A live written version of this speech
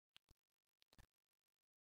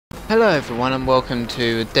Hello everyone and welcome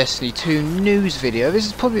to a Destiny 2 news video. This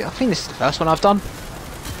is probably, I think this is the first one I've done.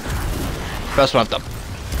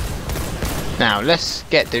 Now let's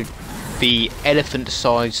get the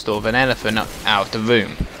elephant-sized of an elephant out of the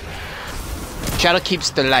room. Shadowkeep's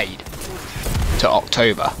delayed to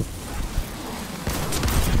October.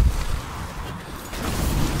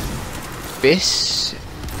 This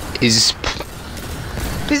is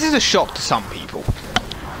a shock to some people.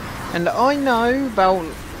 And I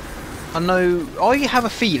have a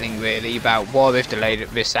feeling really about why they've delayed it,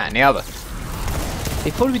 this, that and the other.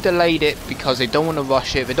 They probably delayed it because they don't want to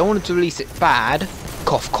rush it, they don't want to release it bad,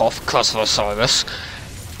 cough cough, coronavirus,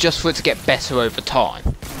 just for it to get better over time.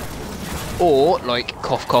 Or, like,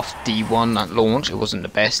 cough cough, D1 at launch, it wasn't the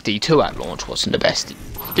best, D2 at launch wasn't the best.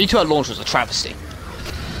 D2 at launch was a travesty.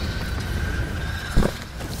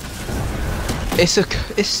 It's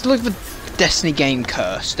like the Destiny game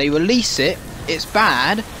curse. They release it, it's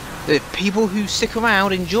bad, the people who stick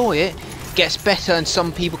around enjoy it, gets better, and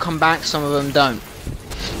some people come back, some of them don't.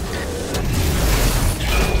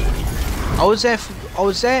 I was there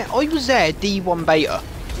D1 beta.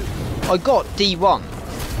 I got D1.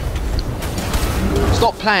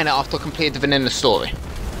 Stopped playing it after I completed the vanilla story.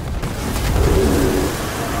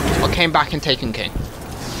 I came back and Taken King.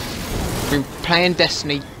 Been playing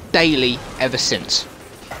Destiny daily ever since.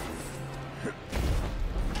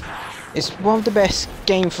 It's one of the best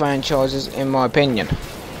game franchises in my opinion.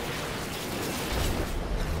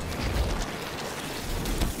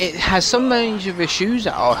 It has some range of issues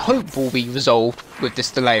that I hope will be resolved with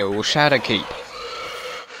this delay or Shadowkeep.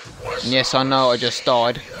 And yes, I know I just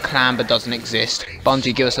died. Clamber doesn't exist.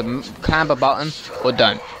 Bungie, give us a clamber button or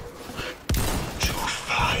don't.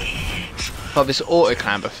 But this auto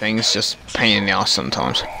clamber thing is just a pain in the ass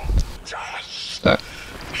sometimes. So.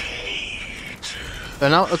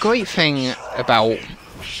 A great thing about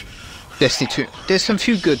Destiny 2, there's some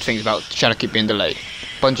few good things about Shadowkeep being delayed.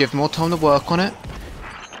 Bungie have more time to work on it,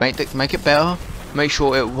 make it better, make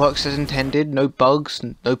sure it works as intended, no bugs,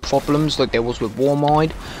 no problems like there was with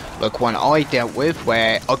Warmind, like one I dealt with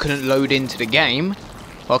where I couldn't load into the game.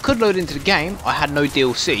 Well, I could load into the game, I had no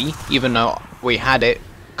DLC, even though we had it,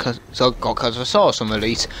 so I got Coronavirus on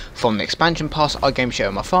release from the expansion pass. I game share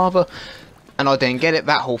with my father, and I didn't get it,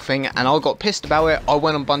 that whole thing, and I got pissed about it. I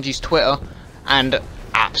went on Bungie's Twitter and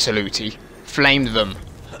absolutely flamed them.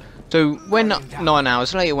 So when 9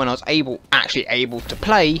 hours later, when I was actually able to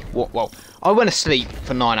play, well, I went to sleep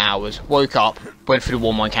for 9 hours, woke up, went through the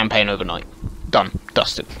Warmind campaign overnight. Done,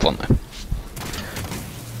 dusted, gone there.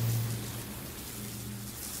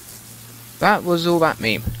 That was all that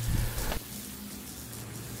meme.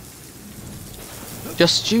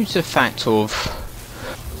 Just due to the fact of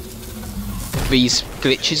these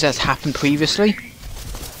glitches as happened previously,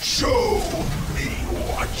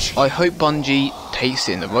 I hope Bungie takes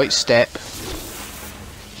it in the right step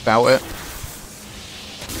about it,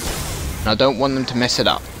 and I don't want them to mess it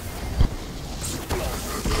up.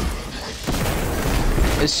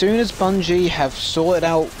 As soon as Bungie have sorted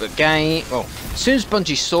out the game, well, as soon as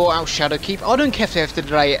Bungie sort out Shadowkeep, I don't care if they have to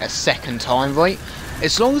delay it a second time, right?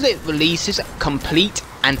 As long as it releases complete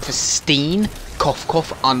and pristine, cough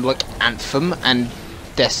cough, unlike Anthem and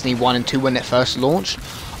Destiny 1 and 2 when it first launched,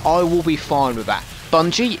 I will be fine with that.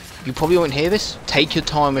 Bungie, you probably won't hear this, take your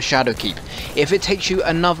time with Shadowkeep. If it takes you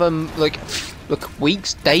another, like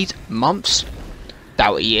weeks, days, months,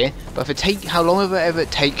 doubt a year, but if it take how long ever it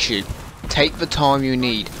takes you, take the time you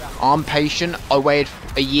need. I'm patient, I waited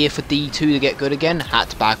a year for D2 to get good again, had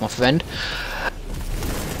to back my friend.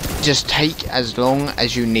 Just take as long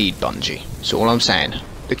as you need, Bungie. That's all I'm saying.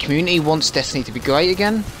 The community wants Destiny to be great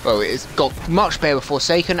again. Well, it's got much better with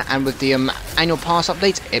Forsaken, and with the annual pass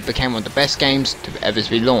updates, it became one of the best games to ever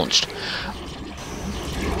be launched.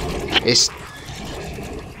 It's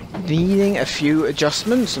needing a few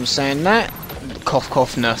adjustments, I'm saying that. Cough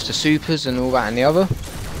cough, nerf to supers and all that and the other.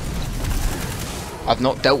 I've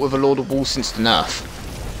not dealt with a Lord of War since the nerf.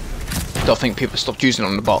 I think people stopped using it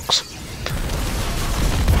on the box.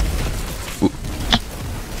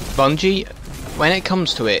 Bungie, when it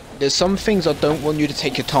comes to it, there's some things I don't want you to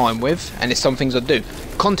take your time with, and there's some things I do.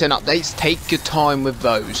 Content updates, take your time with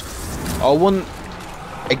those. I want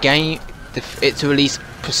a game, it to release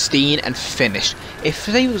pristine and finished. If,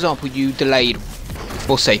 say for example, you delayed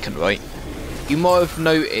Forsaken, right? You might have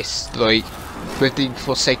noticed, like, with the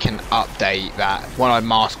Forsaken update, that One-Eyed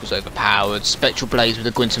Mask was overpowered, Spectral Blaze with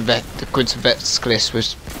the Quinton Vescalis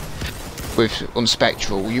was on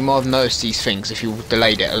Spectral. You might have noticed these things if you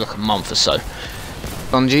delayed it like a month or so.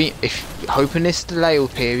 Bungie, if you're hoping this delay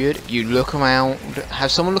period, you look around, have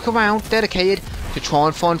someone look around, dedicated, to try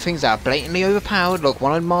and find things that are blatantly overpowered, like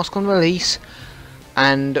one-eyed mask on release,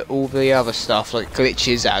 and all the other stuff like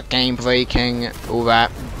glitches that are game breaking, all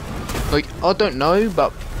that. Like, I don't know,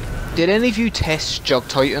 but did any of you test Jug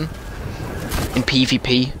Titan in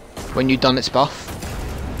PvP when you done its buff?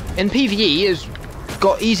 In PvE it's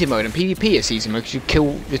got easy mode, and PvP is easy mode because you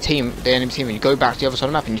kill your team, the enemy team, and you go back to the other side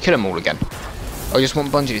of the map and you kill them all again. I just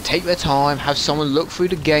want Bungie to take their time, have someone look through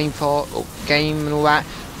the game and all that,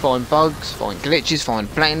 find bugs, find glitches,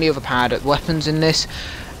 find blatantly overpowered weapons in this,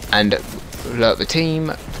 and alert the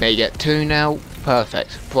team. They get 2 now.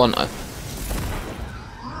 Perfect. Pronto.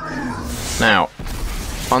 Now,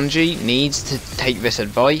 Bungie needs to take this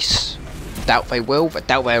advice. Doubt they will, but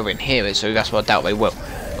doubt they even hear it, so that's why I doubt they will.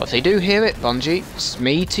 But if they do hear it, Bungie, it's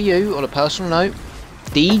me to you on a personal note.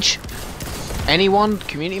 Deej, anyone,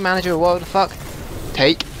 community manager or whatever the fuck,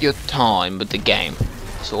 take your time with the game.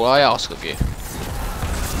 That's all I ask of you.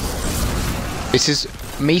 This is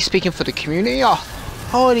me speaking for the community. I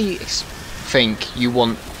highly think you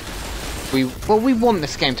want... We want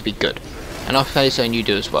this game to be good. And I feel so, and you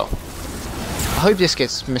do as well. I hope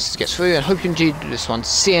this message gets through, and I hope you enjoyed this one.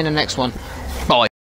 See you in the next one.